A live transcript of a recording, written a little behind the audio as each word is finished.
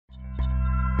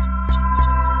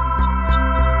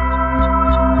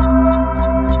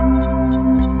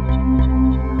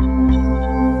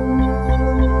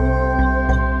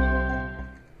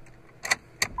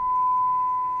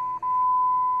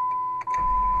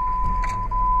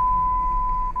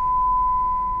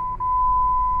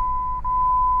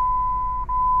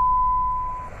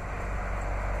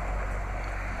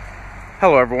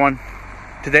Hello everyone.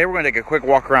 Today we're going to take a quick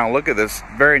walk around and look at this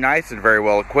very nice and very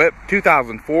well equipped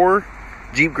 2004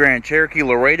 Jeep Grand Cherokee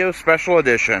Laredo Special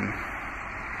Edition.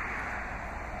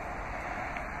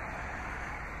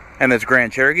 And this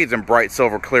Grand Cherokee is in bright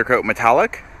silver clear coat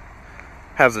metallic.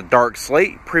 Has a dark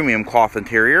slate premium cloth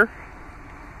interior.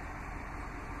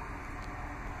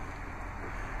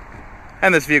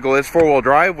 And this vehicle is four-wheel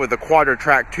drive with a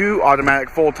Quadra-Track 2 automatic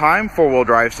full-time four-wheel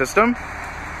drive system.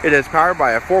 It is powered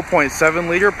by a 4.7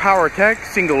 liter PowerTech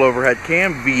single overhead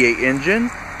cam V8 engine.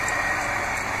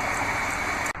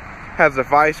 Has a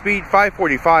 5-speed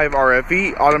 545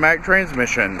 RFE automatic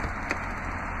transmission.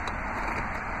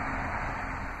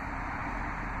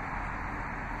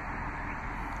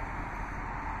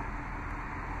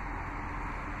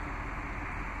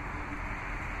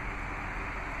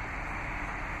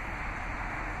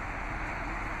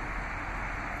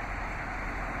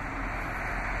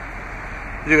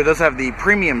 It does have the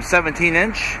premium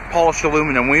 17-inch polished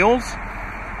aluminum wheels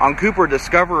on Cooper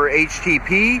Discoverer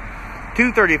HTP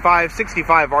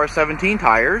 235/65 R17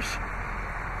 tires.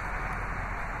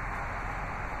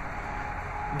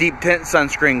 Deep tint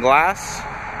sunscreen glass.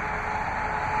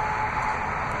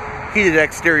 Heated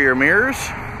exterior mirrors.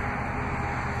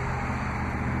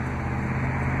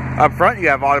 Up front you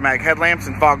have automatic headlamps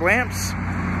and fog lamps.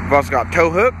 You've also got tow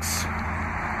hooks.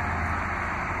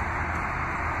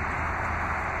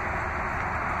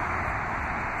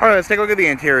 Alright, let's take a look at the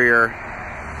interior.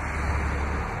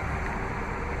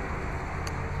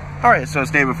 Alright, so as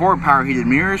stated before, power heated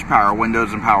mirrors, power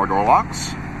windows, and power door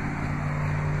locks.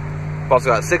 We've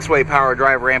also got 6-way power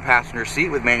driver and passenger seat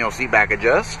with manual seat back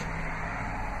adjust.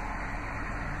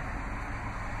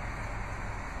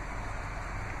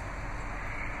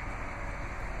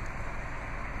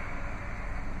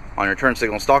 On your turn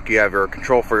signal stalk, you have your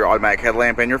control for your automatic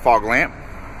headlamp and your fog lamp.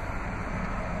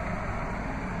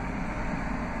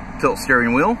 Tilt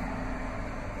steering wheel,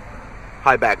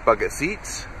 high back bucket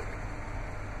seats.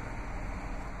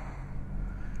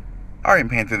 Alright,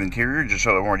 and pan through the interior just to show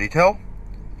a little more detail.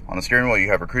 On the steering wheel you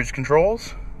have your cruise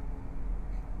controls.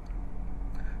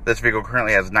 This vehicle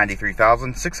currently has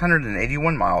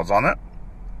 93,681 miles on it.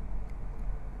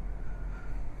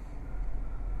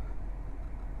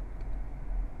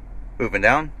 Moving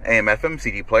down, AM/FM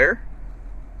CD player,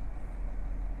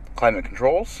 climate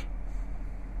controls.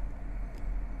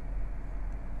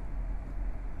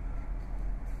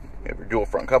 You have your dual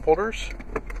front cup holders,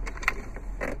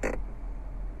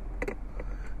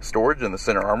 storage in the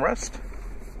center armrest,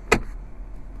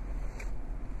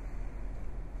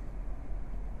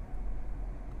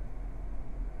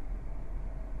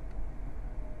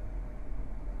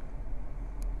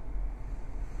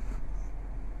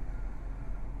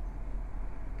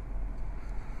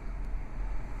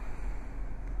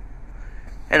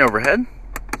 and overhead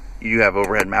you have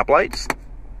overhead map lights,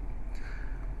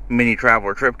 mini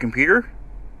traveler trip computer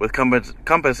with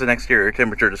compass and exterior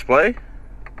temperature display.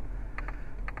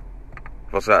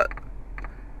 We've also got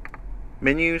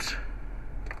menus.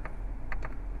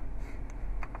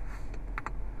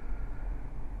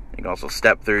 You can also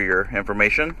step through your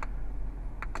information.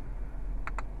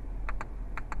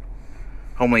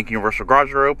 HomeLink universal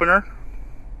garage door opener.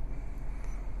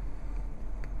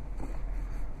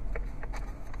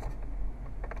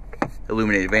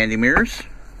 Illuminated vanity mirrors.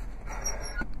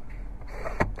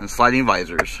 And sliding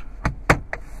visors.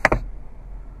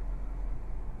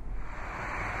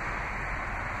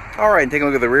 Alright, take a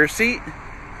look at the rear seat.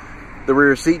 The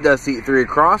rear seat does seat 3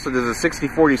 across. It is a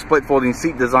 60/40 split folding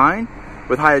seat design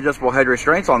with high adjustable head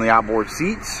restraints on the outboard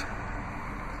seats.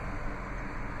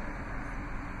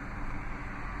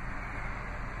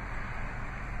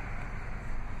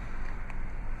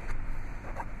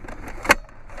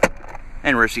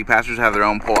 And rear seat passengers have their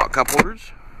own pull-out cup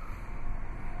holders.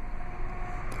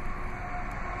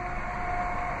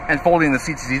 And folding the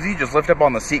seats is easy. Just lift up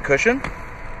on the seat cushion.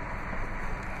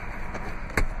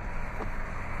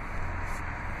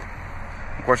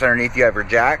 Of course, underneath you have your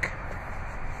jack.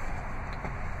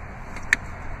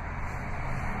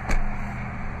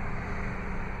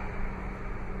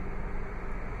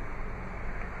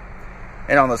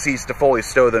 And on the seats, to fully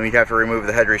stow them, you'd have to remove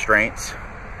the head restraints.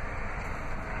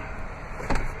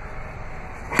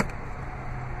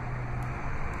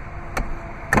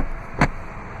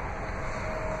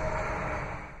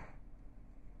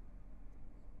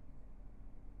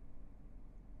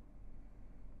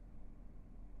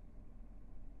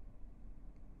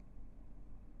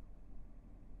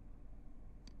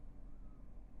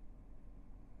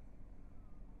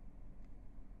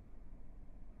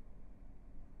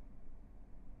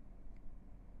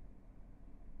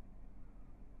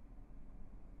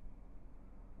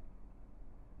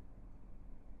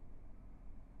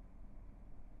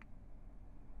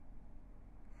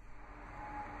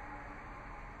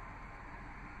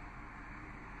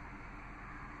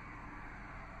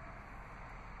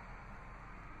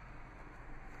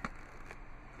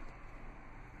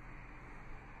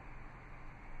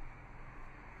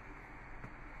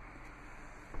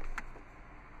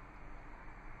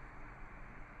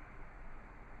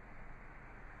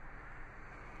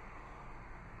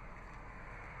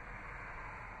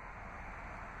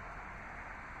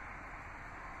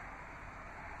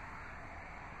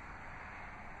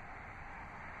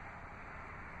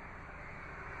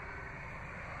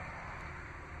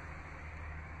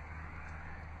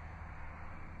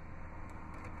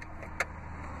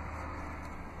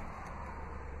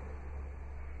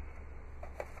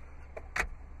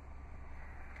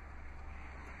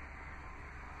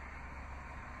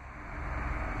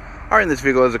 Alright, this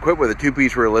vehicle is equipped with a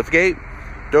 2-piece rear liftgate.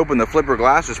 To open the flipper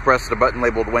glass, just press the button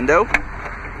labeled window.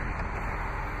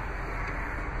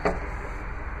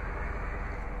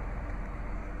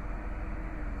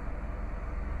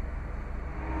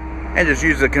 And just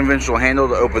use the conventional handle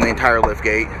to open the entire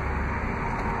liftgate.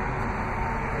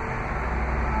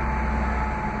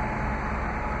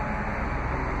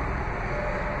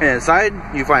 And inside,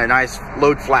 you find a nice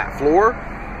load flat floor,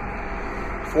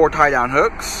 4 tie-down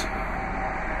hooks,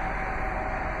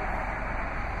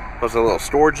 plus a little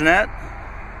storage net,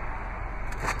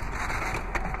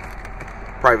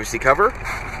 privacy cover,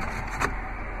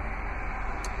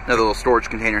 another little storage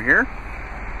container here,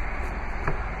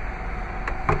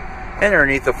 and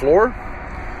underneath the floor,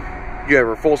 you have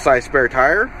a full-size spare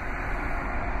tire.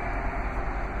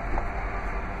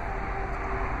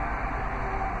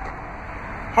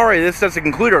 Alright, this does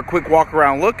conclude our quick walk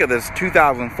around look at this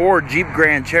 2004 Jeep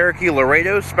Grand Cherokee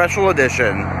Laredo Special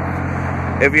Edition.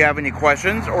 If you have any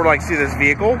questions or would like to see this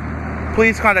vehicle,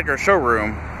 please contact our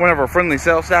showroom. One of our friendly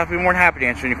sales staff will be more than happy to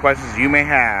answer any questions you may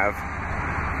have.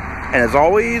 And as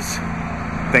always,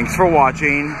 thanks for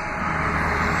watching.